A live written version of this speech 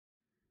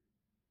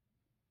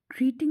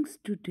Greetings,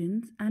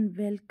 students, and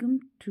welcome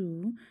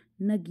to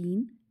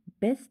Nagin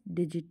Best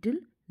Digital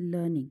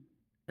Learning.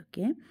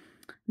 Okay,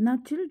 now,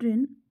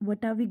 children,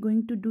 what are we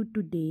going to do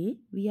today?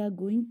 We are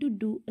going to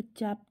do a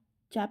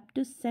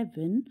chapter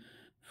 7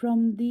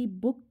 from the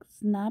book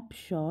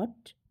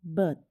Snapshot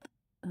Birth.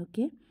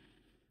 Okay,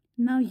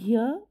 now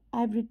here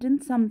I've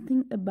written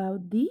something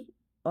about the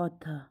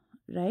author,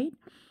 right?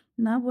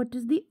 Now, what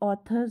is the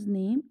author's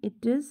name?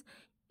 It is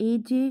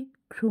A.J.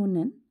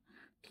 Cronin.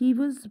 He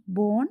was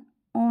born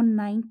on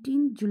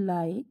 19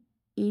 July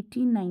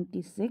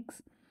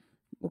 1896,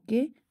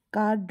 okay,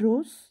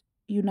 Cardross,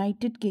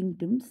 United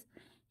Kingdoms.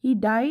 He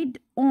died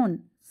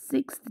on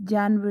 6th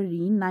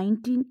January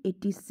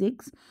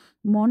 1986,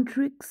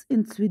 Montreux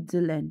in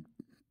Switzerland.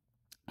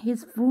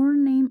 His full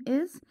name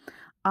is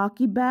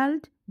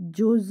Archibald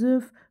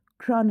Joseph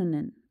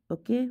Cronin.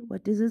 Okay,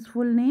 what is his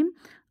full name?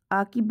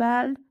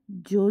 Archibald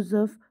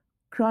Joseph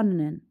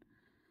Cronin.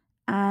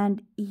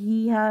 And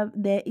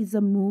there is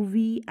a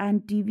movie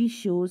and TV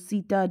show,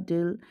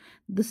 Citadel,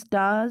 The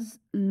Stars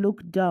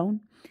Look Down,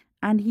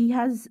 and he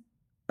has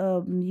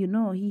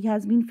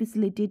been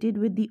facilitated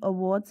with the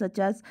awards such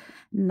as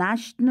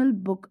National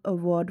Book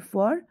Award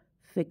for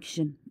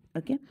Fiction.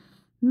 Okay,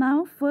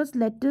 now first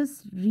let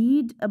us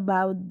read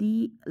about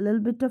the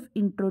little bit of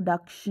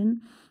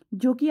introduction,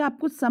 जो कि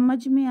आपको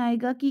समझ में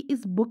आएगा कि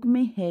इस book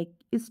में है,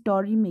 इस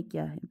स्टोरी में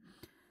क्या है.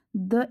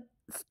 The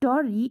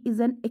story is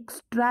an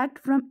extract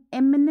from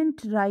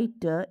eminent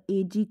writer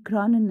A.G.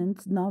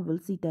 Cronin's novel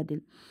Citadel.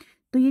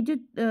 तो ये जो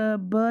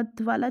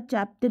बर्थ वाला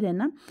चैप्टर है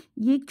ना,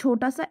 ये एक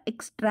छोटा सा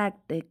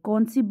एक्सट्रैक्ट है.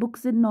 कौन सी बुक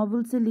से,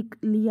 नॉवल से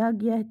लिया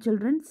गया है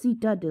चिल्ड्रन?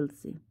 सीटाडेल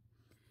से.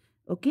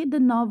 Okay, the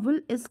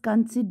novel is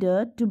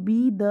considered to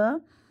be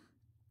the,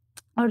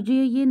 और जो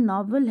ये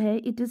नॉवल है,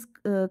 it is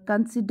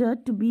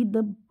considered to be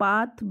the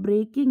path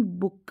breaking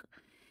book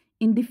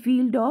in the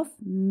field of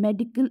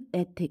medical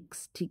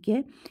ethics. ठीक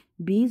है,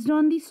 based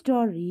on the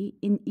story,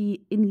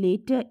 in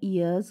later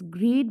years,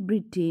 Great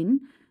Britain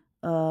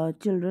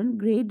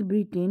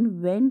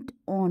went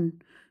on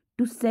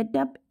to set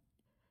up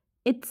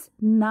its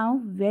now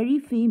very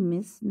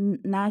famous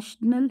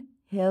national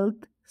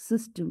health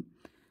system.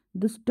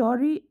 The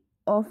story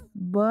of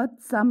birth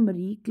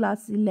summary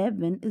class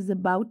 11 is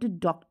about a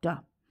doctor.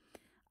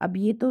 अब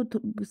ये तो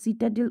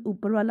सीटाडिल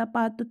ऊपर वाला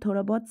part तो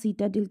थोड़ा बहुत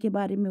सीटाडिल के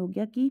बारे में हो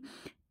गया कि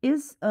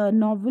इस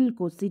नॉवल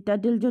को,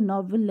 सीटाडिल जो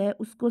नॉवल है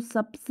उसको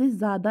सबसे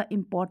ज़्यादा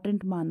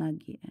इम्पॉर्टेंट माना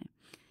गया है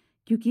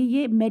क्योंकि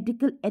ये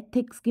मेडिकल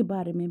एथिक्स के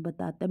बारे में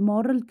बताता है,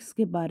 मॉरल्स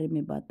के बारे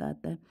में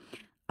बताता है.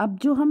 अब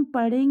जो हम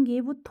पढ़ेंगे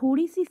वो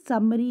थोड़ी सी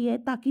समरी है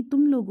ताकि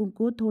तुम लोगों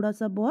को थोड़ा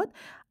सा बहुत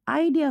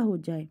आइडिया हो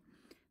जाए.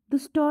 The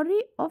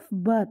story of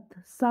birth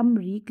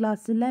summary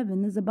class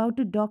 11 is about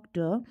a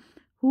doctor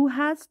who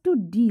has to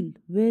deal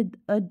with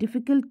a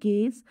difficult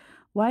case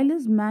while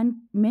his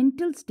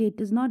mental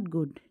state is not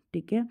good.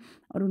 ठीक है,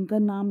 और उनका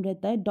नाम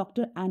रहता है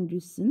डॉक्टर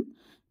एंडरसन.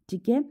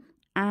 ठीक है,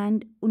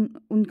 एंड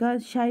उनका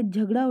शायद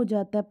झगड़ा हो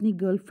जाता है अपनी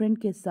गर्लफ्रेंड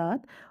के साथ,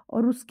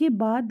 और उसके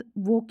बाद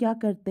वो क्या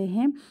करते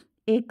हैं,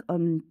 एक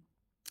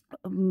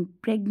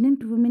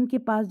प्रेग्नेंट वुमेन के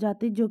पास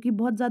जाते हैं जो कि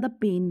बहुत ज़्यादा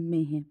पेन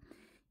में है.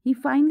 He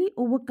finally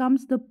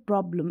overcomes the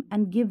problem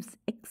and gives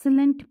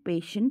excellent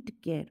patient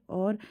care.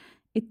 और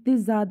इतने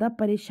ज़्यादा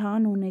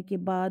परेशान होने के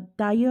बाद,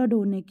 टायर्ड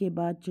होने के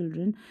बाद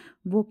चिल्ड्रन,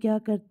 वो क्या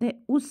करते हैं,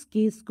 उस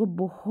केस को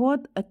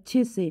बहुत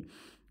अच्छे से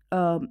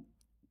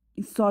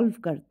सॉल्व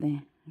करते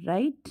हैं.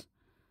 Right,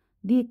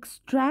 the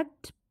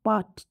extract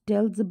part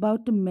tells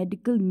about a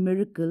medical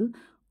miracle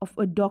of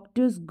a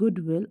doctor's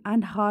goodwill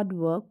and hard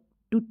work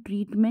to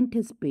treatment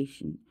his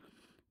patient.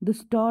 The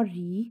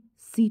story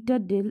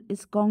Citadel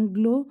is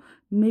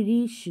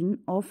conglomeration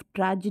of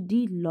tragedy,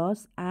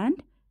 loss,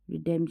 and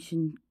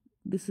redemption.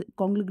 This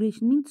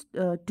conglomeration means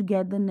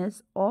togetherness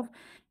of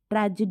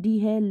tragedy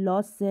है,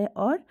 loss है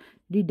और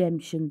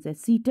redemptions है.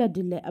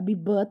 Citadel है. अभी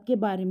birth के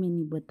बारे में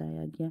नहीं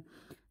बताया गया.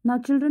 Now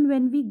children,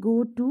 when we go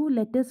to,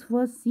 let us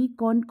first see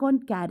कौन कौन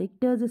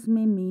characters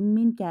इसमें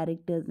main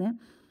characters हैं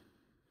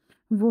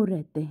वो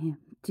रहते हैं.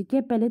 ठीक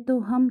है, पहले तो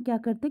हम क्या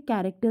करते हैं,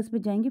 कैरेक्टर्स पे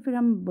जाएंगे, फिर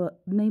हम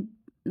नहीं,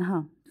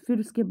 हाँ, फिर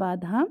उसके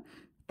बाद हम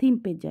थीम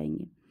पे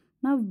जाएंगे.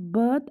 Now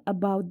birth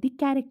about the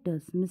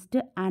characters.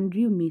 Mister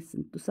Andrew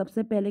mason, तो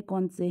सबसे पहले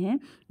कौन से हैं,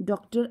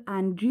 doctor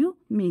Andrew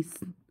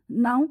mason.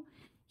 Now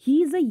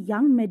he is a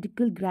young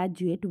medical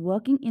graduate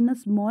working in a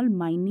small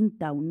mining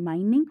town.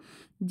 Mining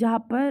जहाँ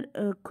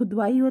पर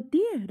खुदवाई होती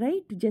है,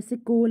 राइट, जैसे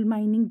coal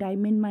mining,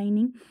 diamond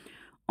mining.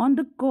 On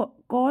the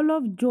call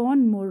of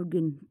John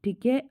Morgan,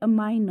 ठीक है, अ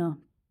माइनर.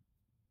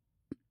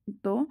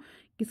 तो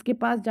किसके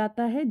पास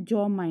जाता है,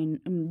 जो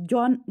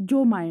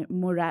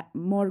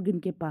मॉर्गन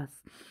के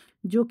पास,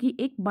 जो कि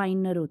एक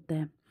माइनर होता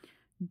है.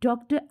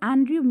 Doctor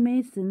Andrew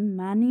mason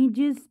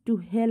manages to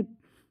help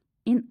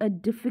in a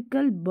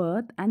difficult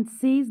birth and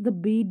saves the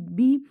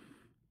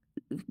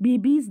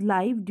babies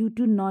life due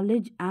to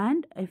knowledge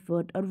and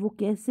effort. और वो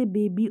कैसे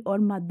बेबी और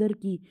मदर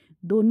की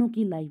दोनों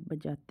की लाइफ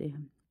बचाते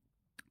हैं.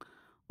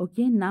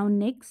 ओके, नाउ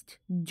नेक्स्ट,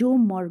 जो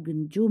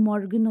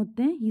मॉर्गन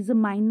होते हैं, he is a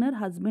minor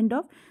husband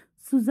of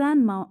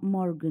Suzanne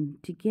Morgan,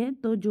 ठीक है।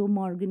 तो जो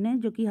मॉर्गन है,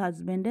 जो कि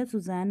हस्बैंड है,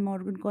 सुजैन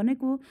मॉर्गन कौन है?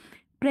 वो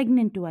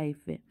प्रेग्नेंट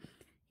वाइफ है।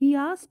 He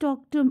asked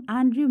Dr.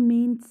 Andrew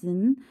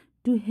Mason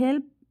to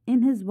help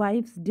in his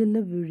wife's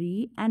delivery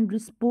and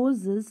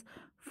reposes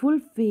full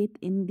faith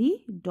in the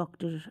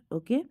doctor.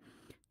 Okay.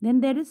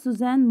 Then there is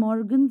Suzanne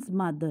Morgan's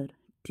mother.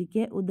 ठीक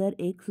है, उधर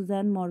एक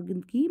सुजैन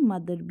मॉर्गन की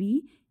mother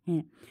भी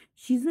है.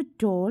 She is a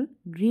tall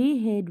grey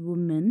head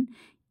woman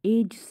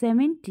age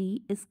 70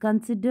 is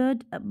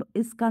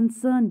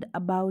concerned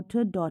about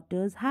her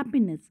daughter's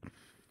happiness.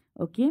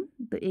 Okay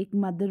तो एक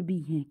mother भी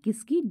हैं,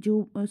 किसकी?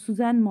 जो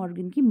सुजैन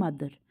मॉर्गन की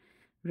mother,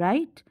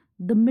 right?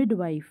 The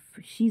midwife,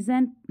 she's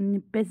an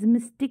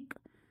pessimistic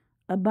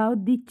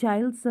about the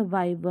child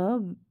survivor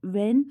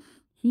when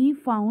he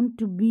found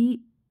to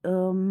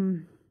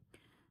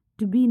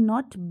be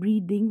not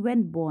breathing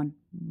when born,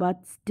 but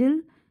still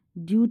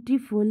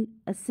dutiful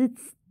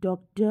assists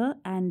Dr.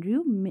 Andrew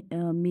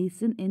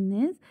Mason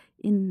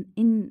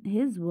in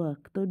his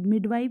work. तो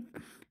midwife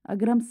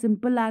अगर हम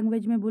simple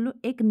language में बोलो,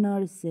 एक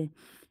nurse है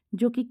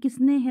जो कि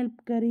किसने हेल्प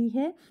करी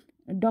है?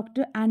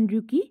 डॉक्टर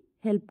एंड्रयू की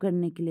हेल्प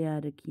करने के लिए आ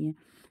रखी है.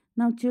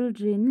 Now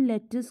children,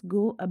 let us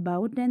go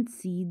about and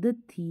see the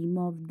theme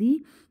of the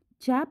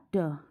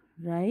chapter.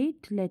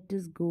 Right, let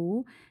us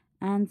go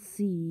and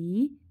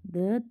see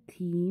the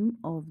theme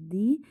of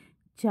the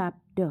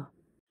chapter.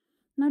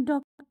 Now,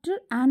 Dr.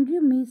 Andrew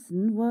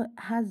Mason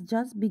has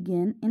just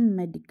begun in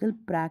medical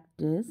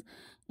practice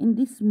in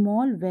the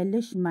small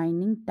Welsh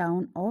mining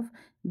town of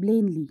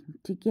Blaney.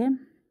 ठीक है,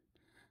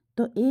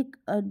 तो एक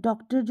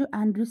doctor जो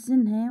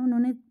Anderson है,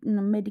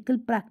 उन्होंने medical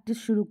practice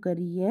शुरू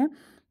करी है.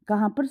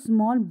 कहाँ पर?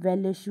 Small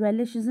वेलिश.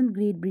 वेलिश is in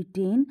great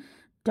Britain,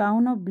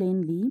 town of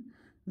ब्लेनली.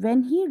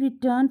 When he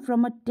returned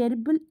from a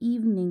terrible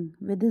evening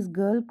with his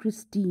girl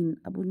Christine,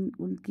 अब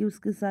उनकी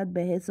उसके साथ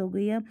बहस हो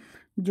गई है,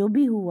 जो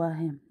भी हुआ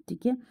है,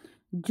 ठीक है.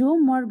 जो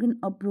Morgan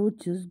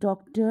approaches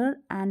Dr.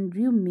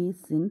 Andrew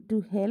Mason to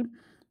help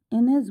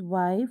in his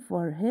wife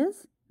or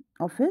his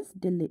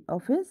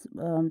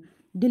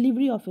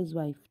delivery of his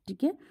wife,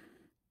 ठीक है.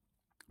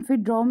 फिर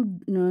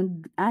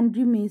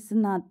एंड्रयू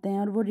मेसन आते हैं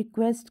और वो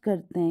रिक्वेस्ट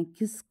करते हैं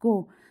किसको?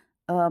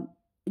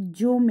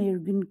 जो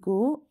मेर्गन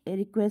को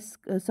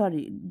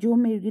जो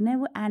मेर्गन है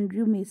वो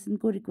एंड्रयू मेसन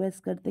को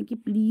रिक्वेस्ट करते हैं कि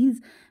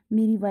प्लीज़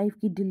मेरी वाइफ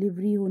की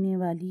डिलीवरी होने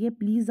वाली है,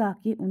 प्लीज़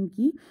आके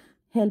उनकी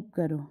हेल्प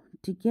करो,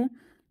 ठीक है.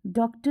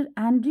 Doctor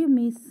Andrew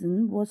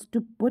mason was to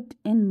put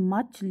in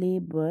much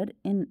labour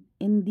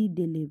in the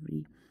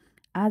delivery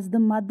as the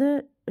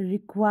mother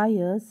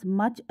requires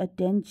much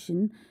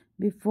attention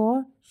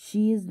before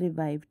she is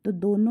revived. तो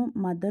दोनों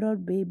मदर और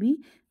बेबी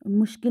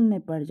मुश्किल में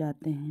पड़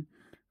जाते हैं.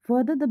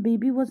 Further, the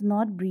baby was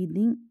not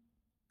breathing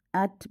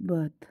at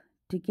birth.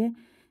 ठीक है,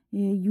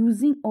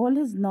 using all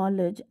his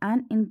knowledge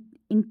and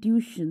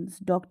intuitions,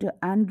 Dr.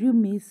 Andrew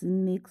Mason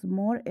makes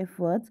more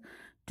efforts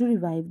to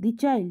revive the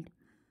child.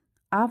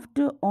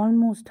 After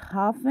almost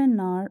half an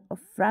hour of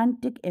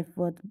frantic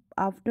effort,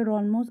 after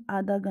almost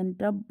आधा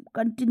घंटा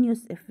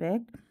continuous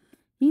effort,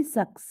 he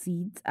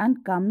succeeds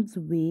and comes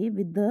away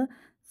with the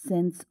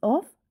sense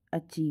of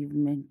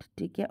achievement.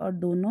 ठीक है, और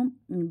दोनों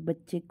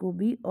बच्चे को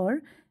भी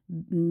और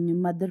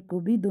मदर को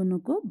भी, दोनों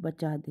को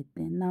बचा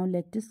देते हैं. Now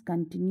let us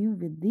continue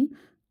with the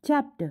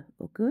chapter.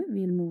 Okay,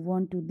 we'll move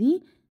on to the,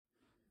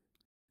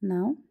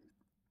 now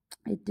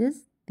it is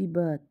the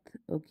birth.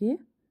 Okay,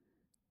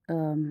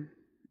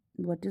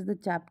 what is the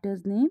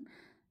chapter's name?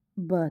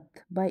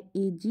 Birth by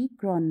A.G.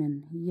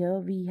 Cronin. Here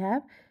we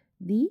have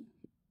the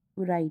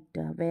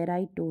writer where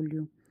I told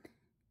you.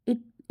 It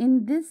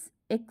in this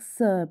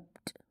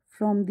excerpt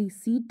from the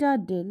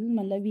Citadel,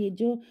 मतलब ये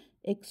जो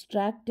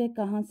extract है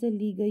कहाँ से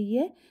ली गई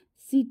है?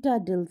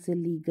 Citadel से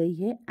ली गई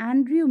है.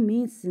 Andrew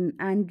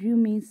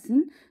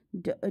mason,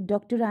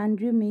 doctor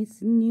Andrew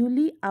mason,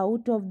 newly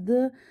out of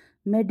the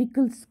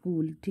medical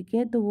school, ठीक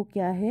है. तो वो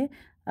क्या है?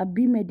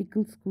 अभी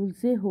मेडिकल स्कूल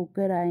से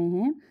होकर आए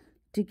हैं,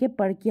 ठीक है,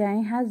 पढ़ के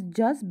आए. Has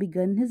just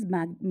begin his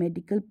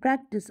medical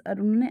practice,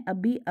 और उन्होंने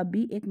अभी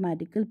अभी एक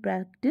मेडिकल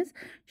प्रैक्टिस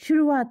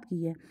शुरुआत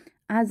की है.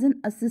 As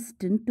an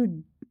assistant to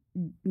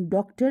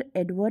doctor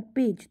Edward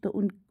page. तो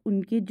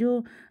उनके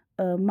जो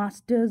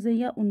मास्टर्स हैं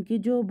या उनके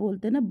जो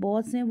बोलते हैं ना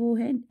बॉस हैं, वो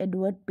हैं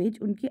एडवर्ड पेज.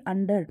 उनके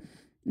अंडर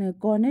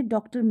कौन है?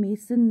 डॉक्टर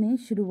मेसन ने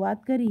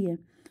शुरुआत करी है.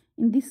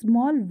 In the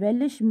small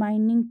वेलिश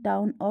mining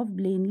town of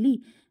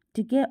ब्लेनली,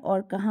 ठीक है.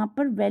 और कहाँ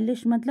पर?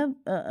 वेलिश मतलब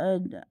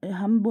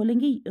हम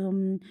बोलेंगे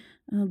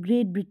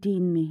ग्रेट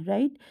ब्रिटेन में,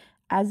 right.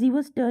 As he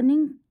was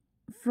turning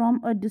from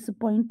a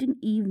disappointing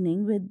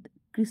evening with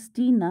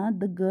Christina,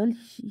 the girl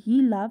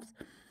he loves,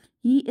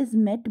 he is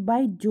met by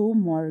Joe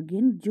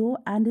Morgan. Joe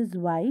and his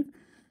wife,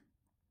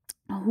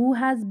 who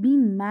has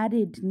been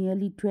married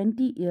nearly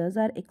 20 years,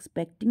 are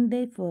expecting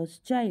their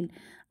first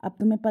child. अब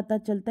तुम्हें पता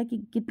चलता है कि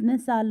कितने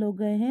साल हो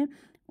गए हैं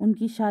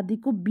उनकी शादी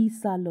को?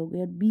 20 साल हो गए,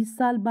 और 20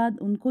 साल बाद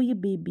उनको ये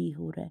बेबी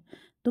हो रहा है.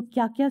 तो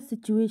क्या क्या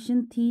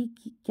सिचुएशन थी,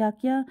 क्या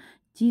क्या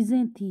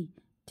चीज़ें थी,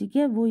 ठीक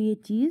है, वो ये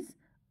चीज़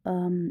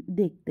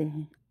देखते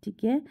हैं,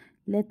 ठीक है.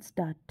 Let's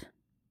start.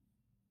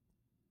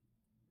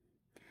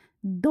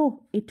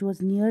 Though it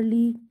was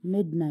nearly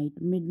midnight,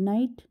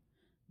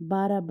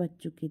 12 बज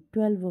चुके,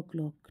 12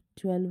 o'clock,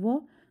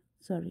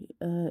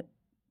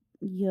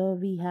 here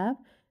we have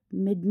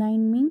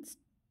midnight means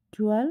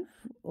 12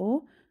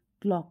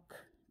 o'clock.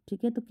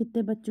 ठीक है, तो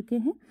कितने बज चुके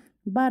हैं?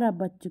 12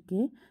 बज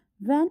चुके।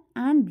 When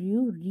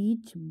Andrew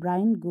reach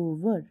Bryan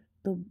Grover,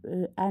 तो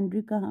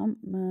एंड्रयू कहाँ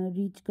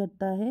रीच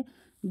करता है?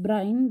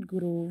 Bryan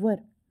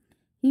Grover.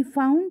 He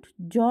found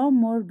Joe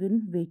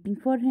Morgan waiting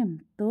for him.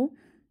 तो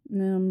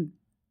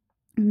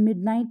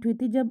मिडनाइट हुई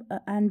थी जब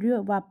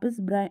एंड्रयू वापस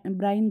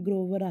ब्राइन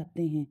ग्रोवर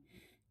आते हैं।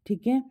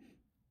 ठीक है,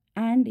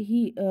 एंड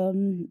ही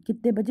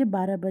कितने बजे?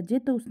 12 बजे।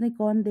 तो उसने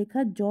कौन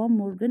देखा? Jaw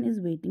Morgan is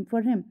waiting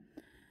for him,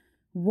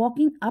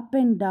 walking up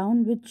and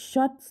down with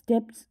short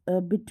steps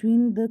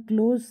between the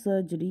close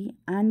surgery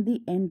and the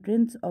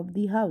entrance of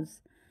the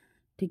house.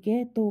 ठीक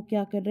है, तो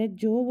क्या कर रहे हैं?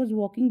 जो was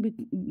walking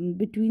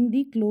between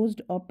the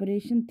closed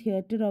operation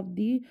theatre of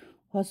the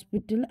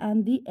hospital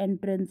and the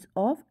entrance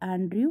of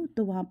Andrew.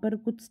 तो वहाँ पर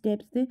कुछ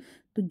स्टेप्स थे,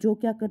 तो जो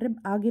क्या कर रहे हैं?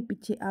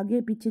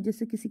 आगे पीछे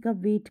जैसे किसी का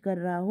वेट कर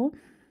रहा हो,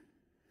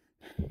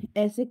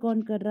 ऐसे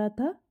कौन कर रहा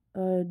था?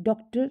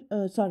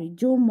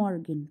 जो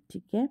मॉर्गन।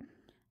 ठीक है,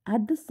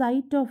 at the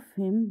site of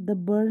him the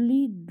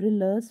barley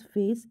drillers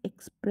face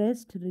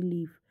expressed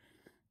relief.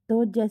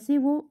 तो जैसे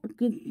वो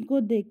किनको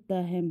देखता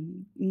है,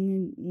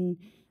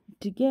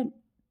 ठीक है,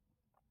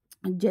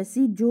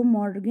 जैसे जो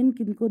मॉर्गन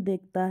किनको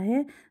देखता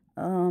है?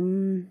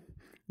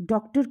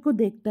 डॉक्टर को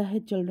देखता है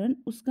चिल्ड्रन।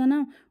 उसका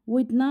ना वो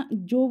इतना,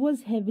 जो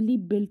was heavily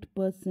built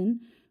person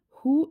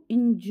who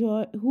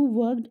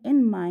worked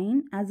in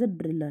mine as a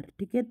driller.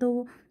 ठीक है,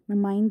 तो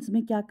माइंस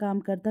में क्या काम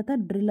करता था?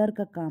 ड्रिलर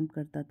का काम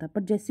करता था।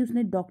 पर जैसे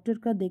उसने डॉक्टर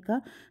का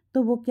देखा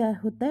तो वो क्या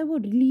होता है? वो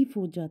रिलीफ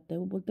हो जाता है,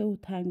 वो बोलता है वो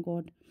थैंक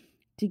गॉड।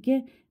 ठीक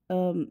है,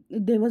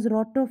 there was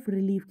lot of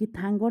relief कि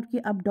थैंक गॉड कि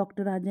अब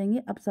डॉक्टर आ जाएंगे,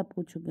 अब सब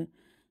कुछ हो गया।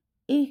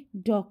 ए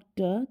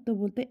डॉक्टर, तो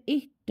बोलते हैं ए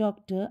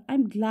doctor, I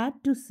am glad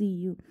to C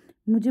you,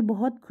 मुझे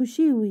बहुत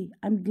खुशी हुई।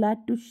 I am glad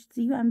to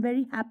C you, I am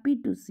very happy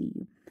to C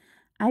you.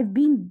 I have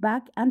been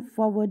back and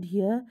forward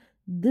here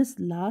this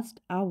last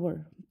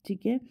hour.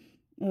 ठीक है,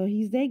 he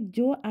is like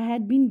जो I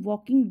had been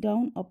walking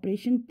down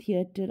operation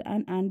theatre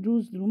and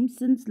Andrews room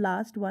since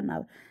last 1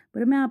 hour।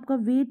 पर मैं आपका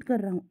wait कर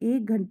रहा हूँ,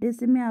 1 घंटे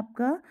से मैं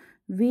आपका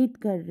वेट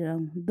कर रहा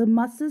हूँ। The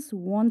masses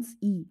wants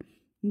E,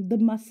 the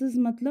masses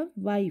मतलब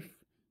वाइफ,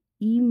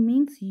 ई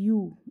मीन्स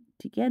यू।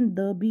 ठीक है, द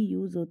भी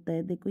यूज़ होता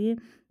है। देखो ये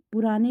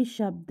पुराने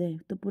शब्द है,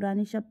 तो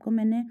पुराने शब्द को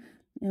मैंने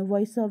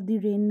वॉइस ऑफ द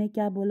रेन में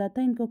क्या बोला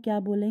था? इनको क्या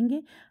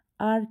बोलेंगे?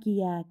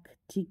 आर्कियाक।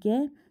 ठीक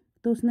है,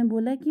 तो उसने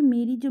बोला कि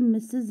मेरी जो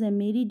मिसेज है,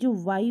 मेरी जो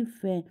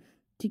वाइफ है,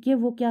 ठीक है,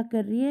 वो क्या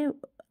कर रही है?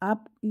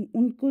 आप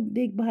उनको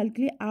देखभाल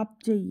के लिए आप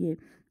चाहिए।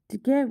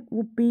 ठीक है,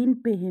 वो पेन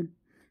पे है।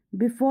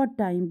 बिफोर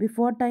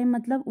टाइम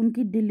मतलब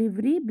उनकी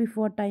डिलीवरी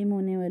बिफोर टाइम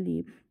होने वाली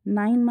है,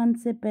 9 मंथ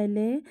से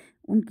पहले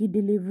उनकी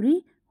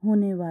डिलीवरी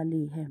होने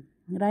वाली है।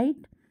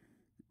 Right,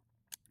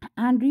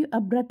 Andrew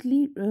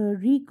abruptly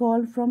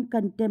recall from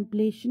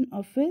contemplation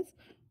of his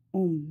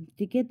ओम।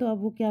 ठीक है, तो अब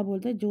वो क्या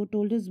बोलता है? जो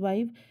told his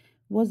wife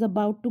was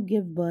about to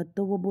give birth,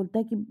 तो वो बोलता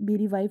है कि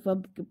मेरी वाइफ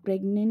अब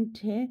प्रेग्नेंट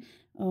है,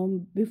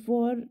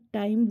 बिफोर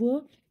टाइम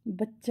वो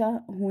बच्चा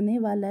होने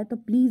वाला है, तो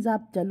प्लीज़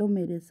आप चलो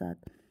मेरे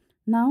साथ।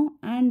 Now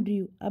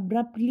Andrew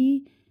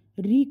abruptly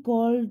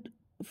recalled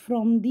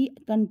from the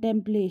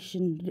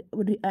contemplation.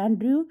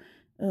 Andrew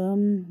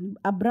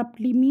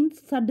abruptly means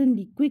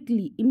suddenly,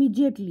 quickly,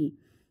 immediately.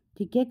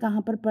 ठीक है,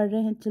 कहाँ पर पढ़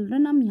रहे हैं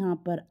चिल्ड्रन? हम यहाँ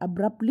पर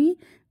अब्रप्टली,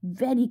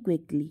 वेरी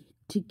क्विकली।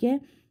 ठीक है,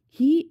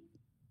 ही,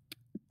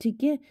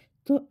 ठीक है,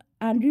 तो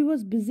Andrew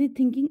was busy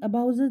thinking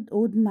about his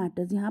own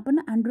matters. यहाँ पर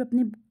ना एंड्रयू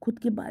अपने खुद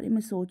के बारे में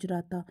सोच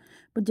रहा था,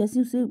 पर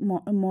जैसे उसे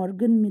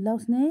मॉर्गन मिला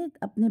उसने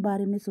अपने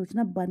बारे में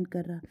सोचना बंद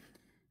कर रहा।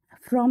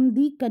 From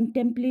the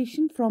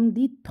contemplation, from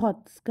the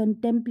thoughts,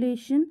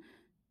 contemplation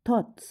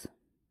thoughts.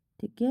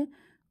 ठीक है,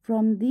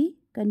 from the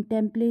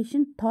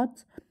contemplation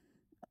thoughts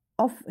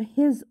of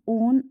his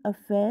own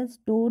affairs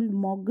told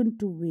Morgan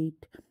to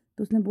wait.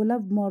 तो उसने बोला,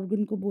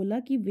 मॉर्गन को बोला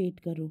कि वेट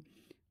करो।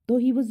 तो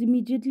he was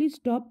immediately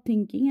stop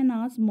thinking and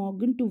ask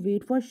Morgan to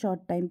wait for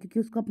short time, क्योंकि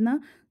उसको अपना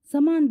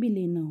सामान भी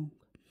लेना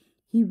होगा।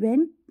 He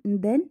went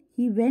then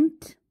he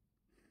went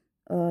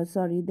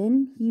then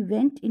he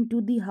went into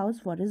the house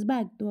for his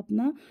bag। तो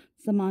अपना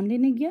सामान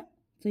लेने गया।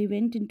 So he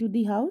went into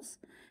the house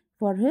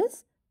for his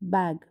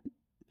bag।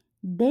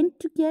 Then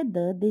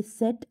together they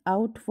set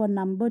out for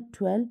number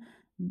 12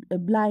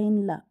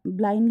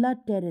 Blindla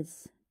Terrace।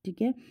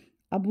 ठीक है,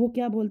 अब वो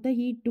क्या बोलता है?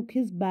 He took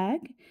his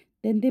bag,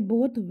 then they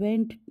both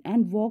went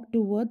and walked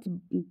towards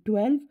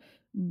 12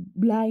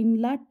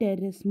 Blindla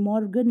Terrace।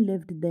 Morgan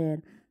lived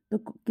there। तो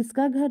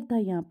किसका घर था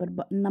यहाँ पर?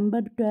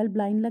 नंबर 12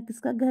 ब्लाइंडला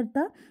किसका घर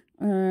था?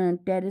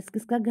 टेरेस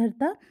किसका घर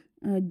था?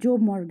 जो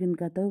मॉर्गन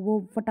का था। वो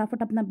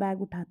फटाफट अपना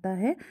बैग उठाता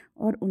है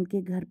और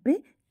उनके घर पे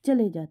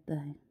चले जाता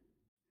है।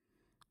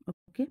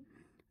 Okay,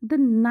 the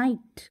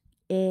night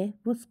air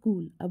was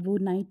cool. अब वो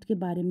नाइट के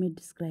बारे में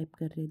डिस्क्राइब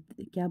कर रहे,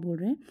 क्या बोल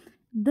रहे हैं?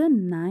 The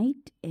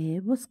night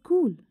air was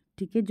cool.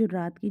 ठीक है, जो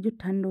रात की जो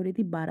ठंड हो रही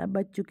थी, 12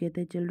 बज चुके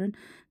थे चिल्ड्रन,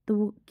 तो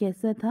वो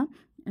कैसा था?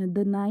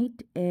 The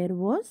night air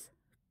was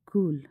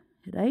cool.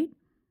 Right,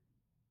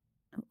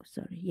 Oh,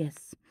 sorry,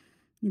 yes.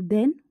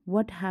 Then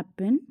what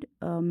happened?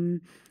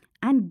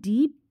 And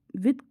deep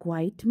with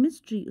quiet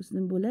mystery.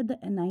 उसने बोला the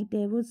night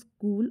air was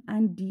cool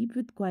and deep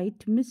with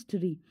quiet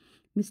mystery.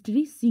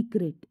 Mystery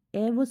secret.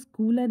 Air was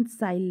cool and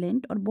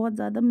silent और बहुत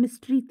ज़्यादा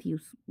mystery थी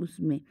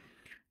उसमें.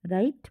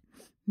 Right?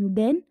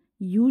 Then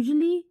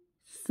usually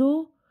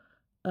so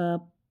uh,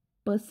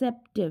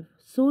 perceptive,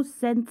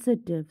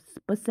 sensitive.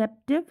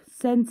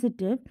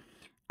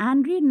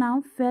 Andrew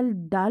now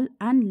felt dull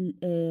and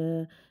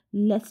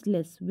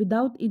restless,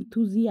 without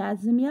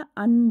enthusiasm या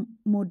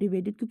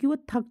unmotivated, क्योंकि वो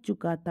थक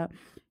चुका था,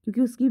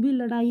 क्योंकि उसकी भी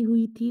लड़ाई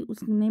हुई थी,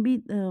 उसने भी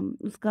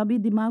उसका भी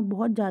दिमाग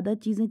बहुत ज़्यादा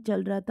चीज़ें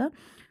चल रहा था.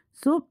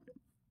 So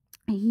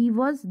he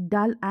was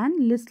dull and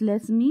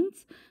listless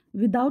means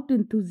without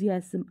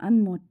enthusiasm,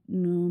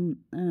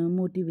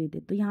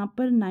 unmotivated. तो यहाँ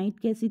पर नाइट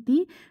कैसी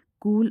थी?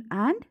 कूल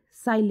एंड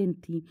साइलेंट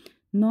थी.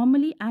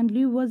 Normally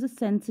Andrew was a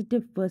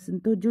sensitive person.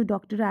 तो जो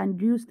डॉक्टर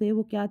एंड्रयूज थे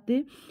वो क्या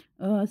थे?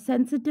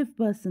 सेंसिटिव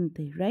पर्सन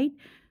थे, right?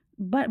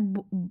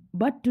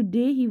 But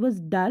today he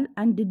was dull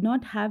and did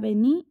not have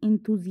any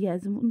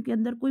enthusiasm. उनके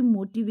अंदर कोई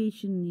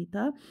मोटिवेशन नहीं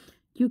था,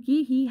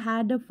 क्योंकि he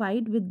had a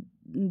fight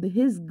with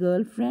his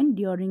girlfriend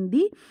during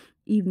the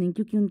evening.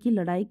 क्योंकि उनकी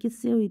लड़ाई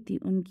किससे हुई थी?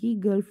 उनकी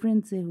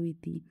गर्लफ्रेंड से हुई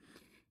थी.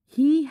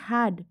 He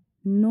had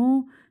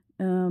no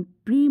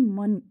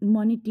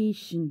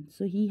premonition.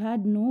 So he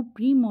had no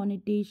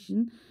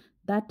premonition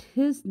that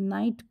his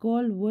night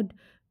call would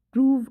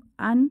prove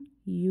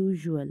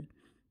unusual.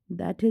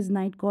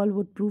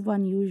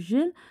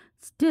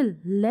 Still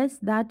less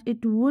that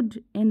it would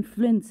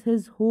influence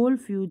his whole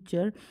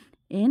future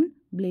in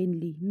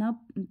blindly. Now,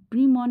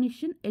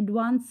 premonition,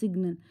 advanced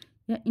signal,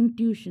 yeah,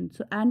 intuition.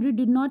 So Andrew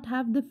did not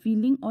have the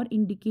feeling or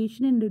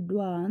indication in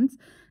advance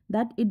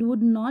that it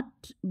would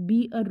not be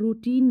a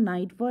routine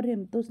night for him.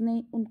 तो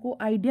उसने उनको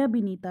idea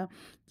भी नहीं था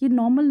कि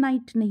normal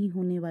night नहीं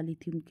होने वाली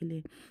थी उनके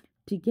लिए.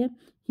 ठीक है.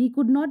 He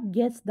could not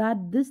guess that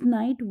this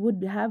night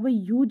would have a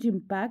huge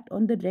impact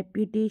on the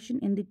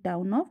reputation in the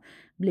town of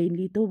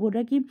Blaney. तो बोल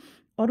रहा कि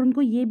और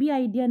उनको ये भी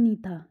आइडिया नहीं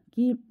था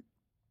कि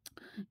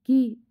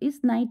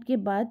इस नाइट के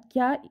बाद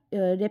क्या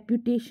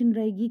रेप्यूटेशन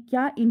रहेगी,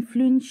 क्या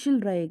इन्फ्लुएंशियल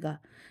रहेगा.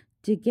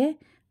 ठीक है.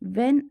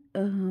 when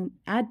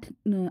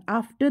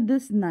after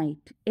this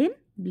night in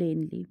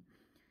Blaney.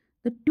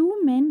 The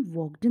two men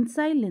walked in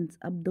silence.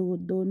 अब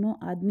दोनों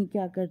आदमी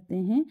क्या करते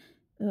हैं?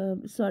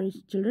 Sorry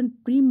children,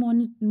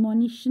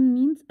 premonition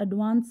means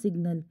advanced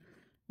signal.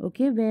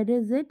 Okay, where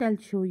is it? I'll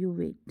show you.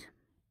 Wait,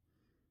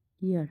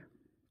 here.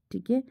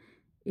 ठीक है.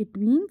 It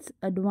means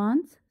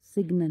advanced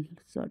signal.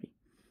 Sorry.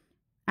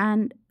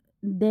 And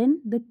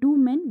then the two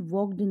men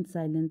walked in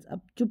silence.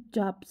 अब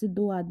चुपचाप से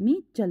दो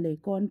आदमी चले.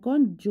 कौन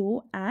कौन?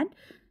 जो and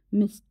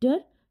Mr.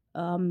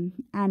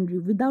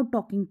 Andrew, without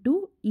talking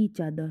to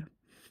each other.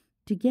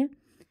 ठीक है.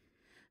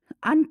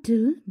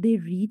 Until they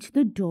reached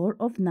the door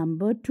of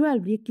number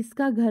 12. ये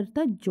किसका घर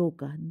था? जो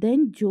का.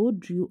 Then Joe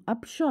drew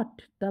up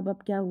short. तब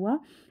अब क्या हुआ?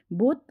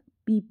 Both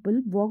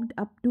people walked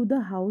up to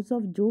the house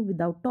of Joe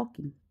without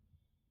talking.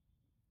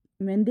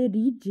 When they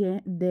reached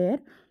there,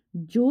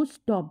 Joe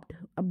stopped.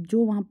 अब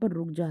Joe वहाँ पर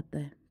रुक जाता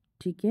है.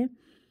 ठीक है.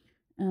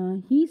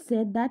 He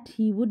said that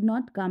he would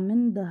not come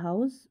in the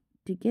house.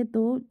 ठीक है.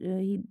 तो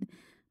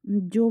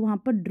जो वहाँ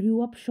पर Drew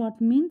up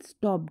shot means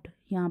stopped.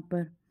 यहाँ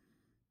पर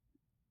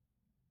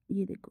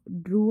ये देखो,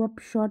 Drew up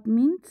shot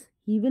means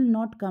he will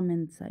not come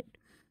in side.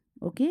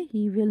 Okay,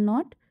 he will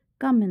not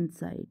come in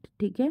side.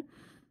 ठीक है.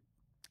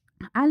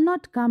 आई विल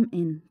नॉट कम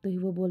इन, तो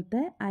वो बोलता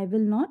है I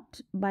will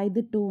not by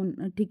the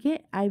tone. ठीक है.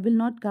 I will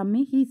not come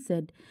in, he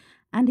said,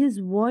 and his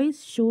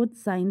voice showed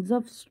science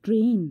of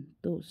strain.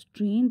 तो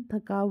strain,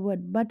 थकावट.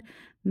 But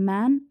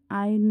man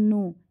I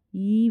know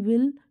he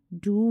will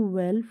do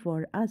well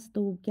for us.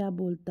 तो वो क्या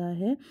बोलता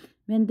है?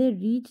 When they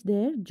reach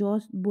there,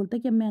 Jos बोलता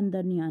है कि मैं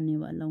अंदर नहीं आने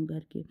वाला हूँ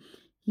घर के.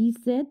 He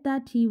said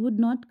that he would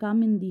not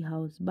come in the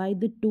house. By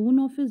the tone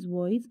of his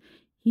voice,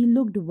 he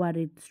looked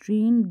worried,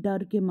 strained,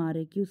 डर के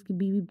मारे कि उसकी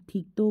बीवी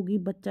ठीक तो होगी,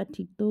 बच्चा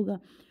ठीक तो होगा.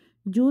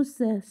 Joe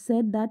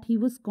said that he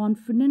was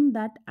confident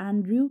that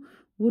Andrew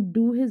would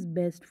do his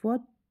best for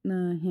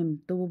him.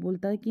 तो वो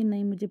बोलता है कि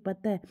नहीं, मुझे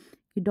पता है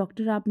कि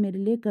डॉक्टर आप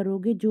मेरे लिए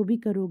करोगे, जो भी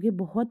करोगे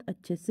बहुत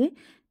अच्छे से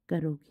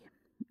करोगे.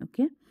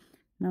 Okay.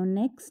 Now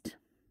next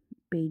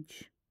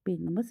page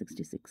number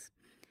 66.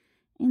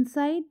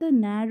 Inside the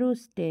narrow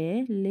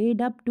stair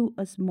led up to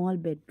a small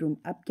bedroom.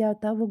 अब क्या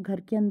होता है? वो घर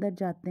के अंदर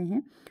जाते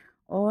हैं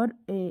और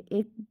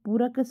एक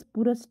पूरा का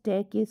पूरा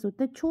स्टेयर केस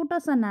होता है, छोटा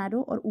सा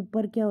नैरो, और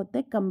ऊपर क्या होता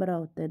है? कमरा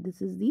होता है.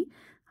 This is the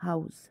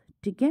house.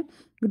 ठीक है.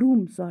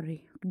 रूम, सॉरी,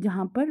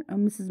 जहाँ पर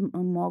मिसेस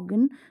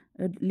मॉर्गन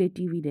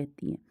लेटी हुई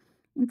रहती है.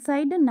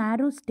 Inside a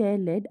narrow stair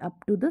led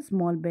up to the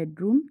small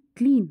bedroom,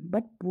 clean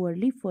but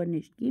poorly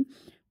furnished. कि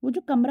वो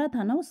जो कमरा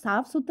था ना, वो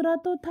साफ सुथरा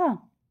तो था.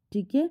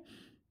 ठीक है.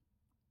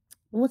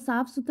 वो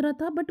साफ़ सुथरा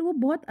था, बट वो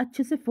बहुत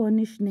अच्छे से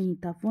फर्निश नहीं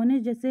था.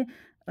 फर्निश जैसे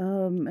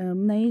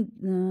नए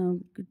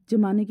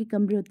ज़माने के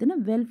कमरे होते हैं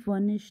ना, वेल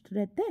फर्निश्ड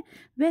रहते हैं,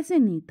 वैसे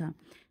नहीं था.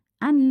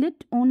 And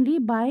lit only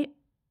by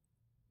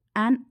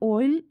an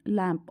oil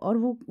lamp. और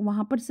वो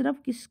वहाँ पर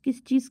सिर्फ किस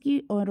किस चीज़ की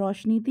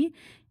रोशनी थी?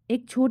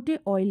 एक छोटे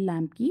ऑयल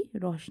लैम्प की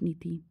रोशनी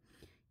थी।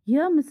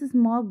 Here Mrs.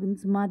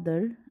 Morgan's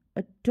mother,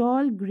 a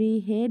tall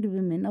grey-haired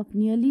woman of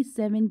nearly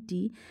 70,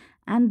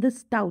 and the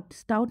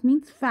stout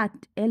means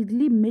fat,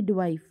 elderly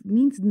midwife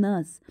means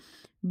nurse,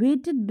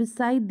 waited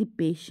beside the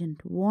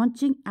patient,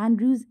 watching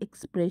Andrew's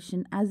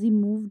expression as he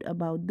moved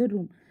about the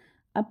room.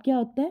 अब क्या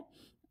होता है,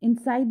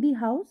 inside the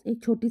house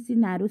एक छोटी सी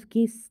narrow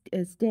के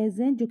stairs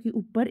हैं जो कि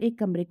ऊपर एक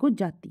कमरे को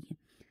जाती है.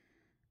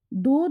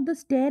 Though the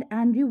stair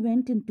Andrew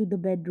went into the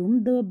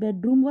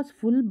bedroom was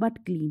full but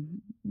clean.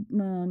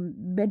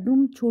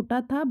 Bedroom छोटा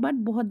था बट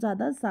बहुत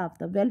ज़्यादा साफ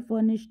था, वेल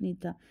फर्निश्ड नहीं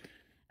था,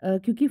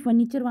 क्योंकि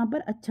फर्नीचर वहाँ पर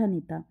अच्छा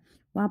नहीं था.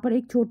 वहाँ पर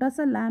एक छोटा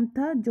सा लैम्प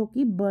था जो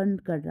कि बर्न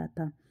कर रहा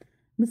था.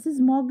 Mrs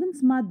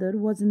Morgan's mother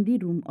was in the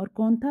room. और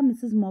कौन था?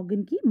 मिसेस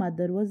मॉर्गन की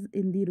mother was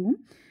in the room.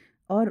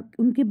 और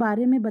उनके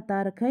बारे में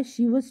बता रखा है,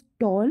 she was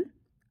tall,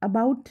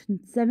 about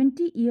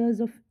 70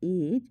 years of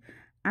as,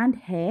 and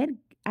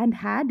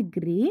had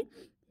grey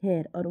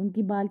hair. और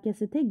उनकी बाल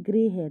कैसे थे?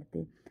 ग्रे हेयर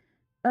थे.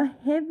 A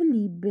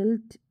heavily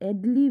built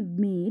elderly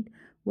maid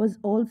was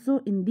also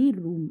in the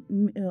room.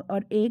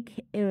 और एक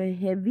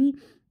heavy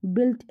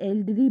built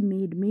elderly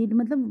maid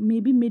मतलब मे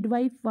बी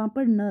midwife, वहाँ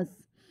पर nurse,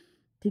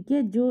 ठीक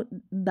है, जो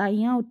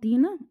दाइयाँ होती है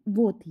ना,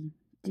 वो थी.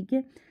 ठीक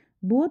है.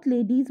 Both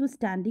ladies were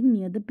standing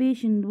near the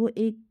patient. वो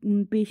एक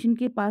पेशेंट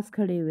के पास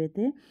खड़े हुए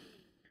थे.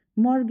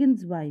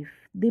 Morgan's wife.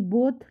 They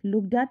both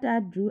looked at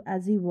Andrew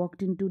as he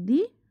walked into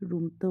the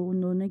room. तो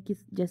उन्होंने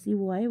जैसी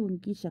वो आए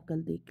उनकी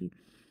शक्ल देखी.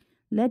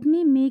 Let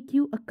me make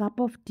you a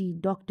cup of tea,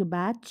 Dr.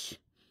 Batch.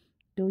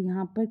 तो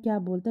यहाँ पर क्या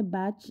बोलते हैं?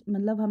 बैच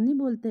मतलब हम नहीं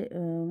बोलते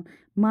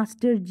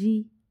मास्टर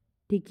जी,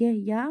 ठीक है,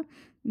 या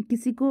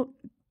किसी को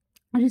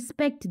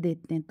रिस्पेक्ट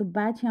देते हैं, तो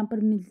बैच यहाँ पर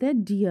मिलते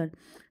हैं डियर.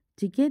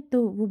 ठीक है.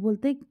 तो वो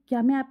बोलते हैं,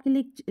 क्या मैं आपके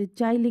लिए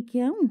चाय लेके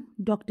आऊँ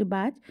doctor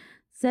batch?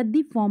 Said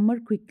the former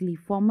quickly.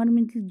 Farmer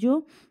means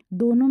जो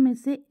दोनों में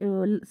से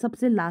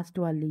सबसे लास्ट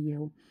वाली ये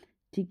हो.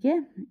 ठीक है.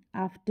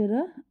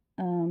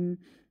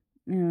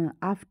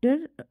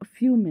 After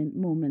few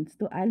moments.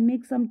 तो I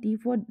make some tea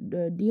for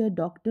dear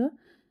doctor.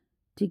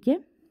 ठीक है.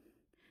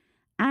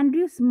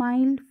 Andrew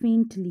smiled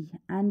faintly.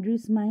 Andrew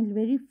smiled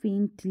very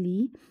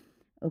faintly.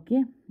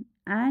 Okay.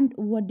 And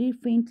what did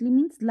faintly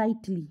means?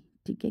 Lightly.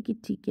 ठीक है कि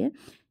ठीक है.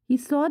 He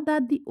saw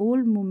that the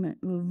old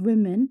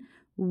women,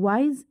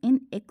 wise in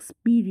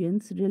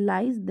experience,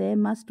 realized there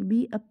must be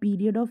a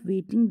period of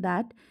waiting,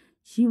 that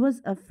she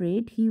was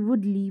afraid he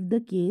would leave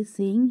the case,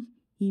 saying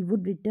he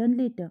would return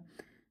later.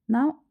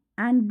 Now,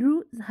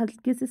 Andrew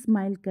हल्के से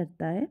smile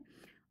करता है,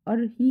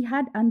 और he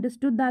had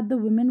understood that the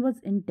women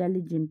was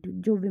intelligent.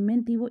 जो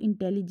women थी वो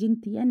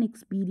intelligent थी and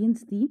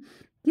experience थी.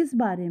 किस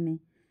बारे में?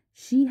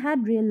 She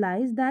had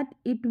realise that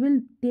it will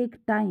take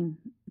time,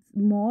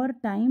 more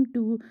time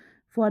to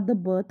for the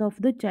birth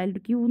of the child.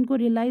 कि उनको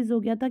रियलाइज़ हो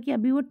गया था कि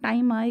अभी वो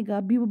टाइम आएगा,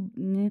 अभी वो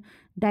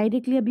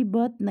डायरेक्टली अभी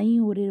बर्थ नहीं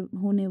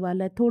होने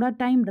वाला है, थोड़ा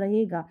टाइम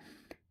रहेगा.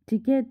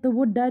 ठीक है. तो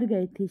वो डर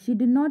गए थे. She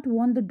did not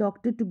want the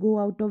doctor to go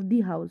out of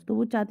the house. तो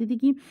वो चाहती थी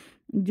कि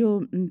जो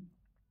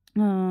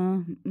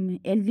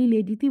एल्डरली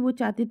लेडी थी वो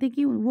चाहते थे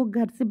कि वो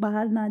घर से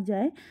बाहर ना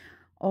जाए,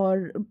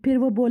 और फिर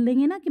वो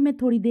बोलेंगे ना कि मैं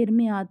थोड़ी देर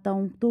में आता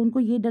हूँ, तो उनको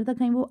ये डर था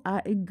कहीं वो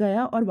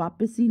गया और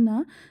वापस ही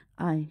ना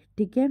आए.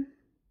 ठीक है.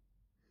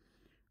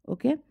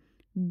 Okay.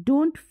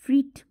 Don't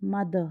फ्रीट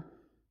mother,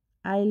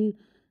 I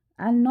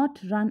not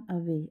run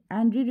away.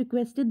 Andriy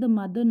requested the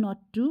mother not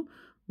to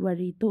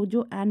worry. तो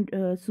जो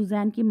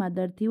सुजैन की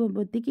मदर थी वो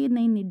बोलती कि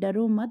नहीं नहीं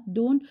डरो मत,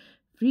 डोंट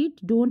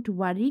फ्रीट, डोंट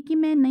वरी, कि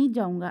मैं नहीं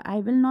जाऊँगा,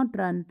 I will not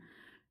run.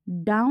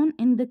 Down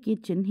in the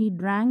kitchen, he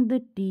drank the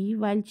tea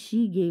while she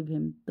gave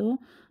him. So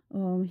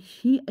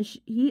he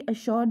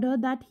assured her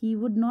that he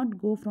would not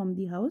go from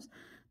the house.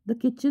 The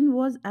kitchen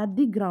was at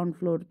the ground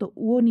floor. तो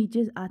वो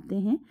नीचे आते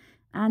हैं.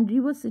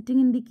 Andrew was sitting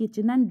in the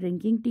kitchen and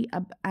drinking tea.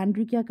 अब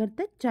Andrew क्या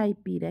करता है? चाय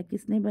पी रहा है.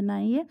 किसने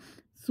बनाई है?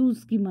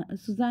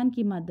 सुजान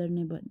की मदर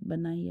ने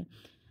बनाई है.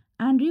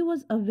 Andrew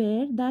was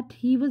aware that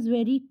he was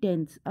very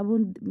tense. अब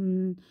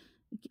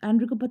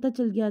एंड्रू को पता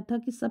चल गया था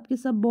कि सब के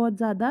सब बहुत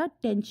ज़्यादा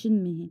टेंशन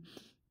में हैं.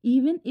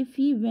 Even if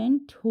he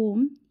went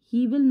home, he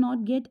will not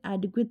get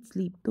adequate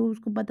sleep. तो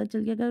उसको पता चल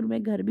गया कि अगर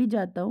मैं घर भी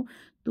जाता हूँ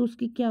तो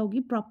उसकी क्या होगी?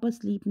 प्रॉपर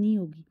स्लीप नहीं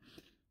होगी.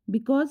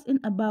 Because in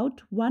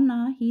about 1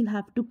 hour he'll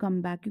have to come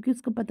back. क्योंकि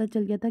उसको पता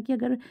चल गया था कि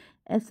अगर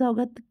ऐसा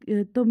होगा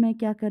तो मैं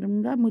क्या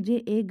करूँगा, मुझे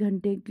 1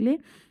 घंटे के लिए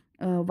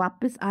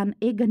वापस आना,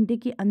 1 घंटे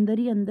के अंदर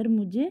ही अंदर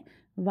मुझे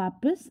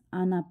वापस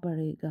आना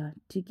पड़ेगा.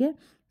 ठीक है.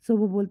 सो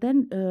वो बोलते हैं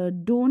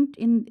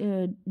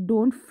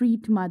don't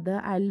फ्रीट mother,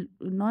 I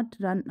not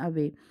run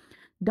away.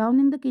 Down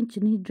in the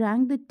kitchen, he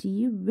drank the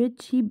tea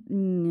which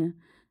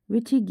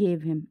he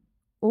gave him.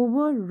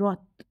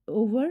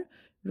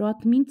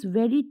 Overwrought means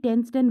very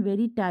tensed and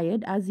very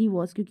tired as he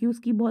was. क्योंकि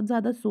उसकी बहुत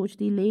ज़्यादा सोच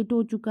थी, लेट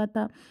हो चुका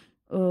था,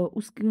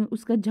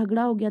 उसका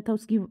झगड़ा हो गया था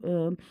उसकी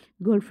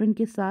गर्लफ्रेंड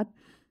के साथ.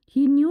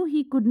 He knew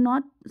he could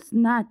not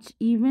snatch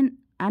even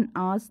an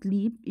hour's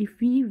sleep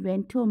if he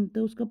went home.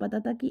 तो उसको पता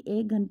था कि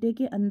 1 घंटे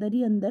के अंदर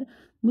ही अंदर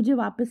मुझे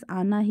वापस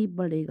आना ही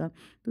पड़ेगा,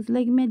 तो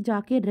इसलिए मैं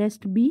जाके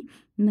रेस्ट भी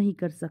नहीं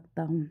कर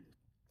सकता हूँ.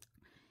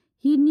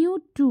 He knew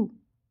too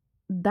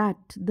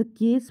that the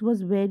case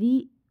was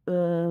very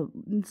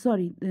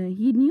sorry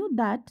he knew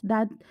that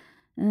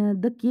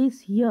the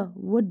case here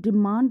would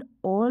demand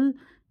all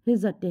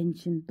his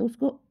attention. तो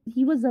उसको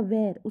he was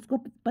aware, उसको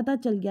पता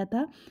चल गया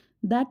था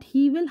that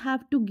he will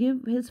have to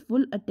give his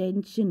full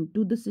attention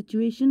to the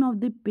situation of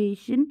the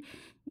patient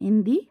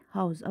in the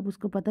house. अब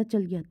उसको पता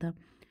चल गया था.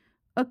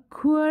 A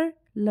queer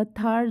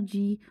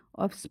lethargy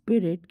of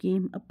spirit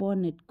came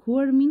upon it.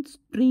 Queer means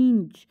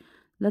strange.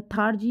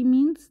 Lethargy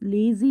means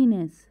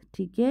laziness.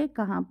 ठीक है,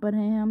 कहाँ पर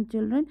हैं हम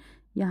चिल्ड्रन?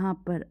 यहाँ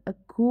पर. A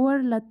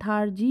queer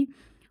lethargy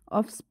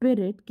of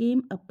spirit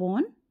came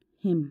upon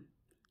him.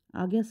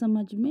 आ गया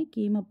समझ में?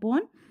 Came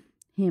upon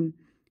him.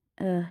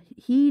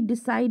 He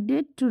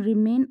decided to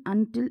remain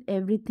until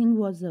everything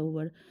was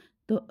over.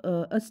 तो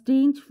a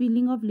strange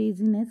feeling of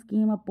laziness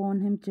came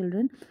upon him,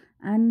 children.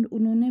 And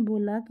उन्होंने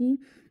बोला कि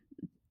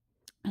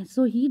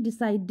so he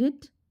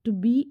decided to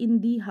be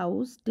in the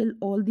house till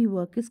all the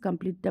work is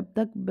complete. तब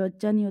तक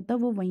बच्चा नहीं होता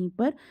वो वहीं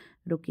पर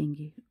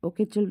रुकेंगे.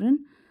 Okay children,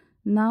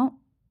 now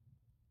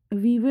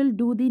we will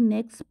do the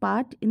next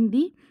part in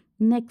the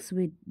next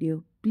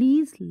video.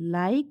 Please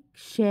like,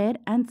 share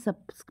and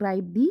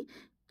subscribe the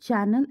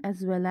channel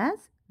as well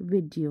as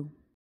video.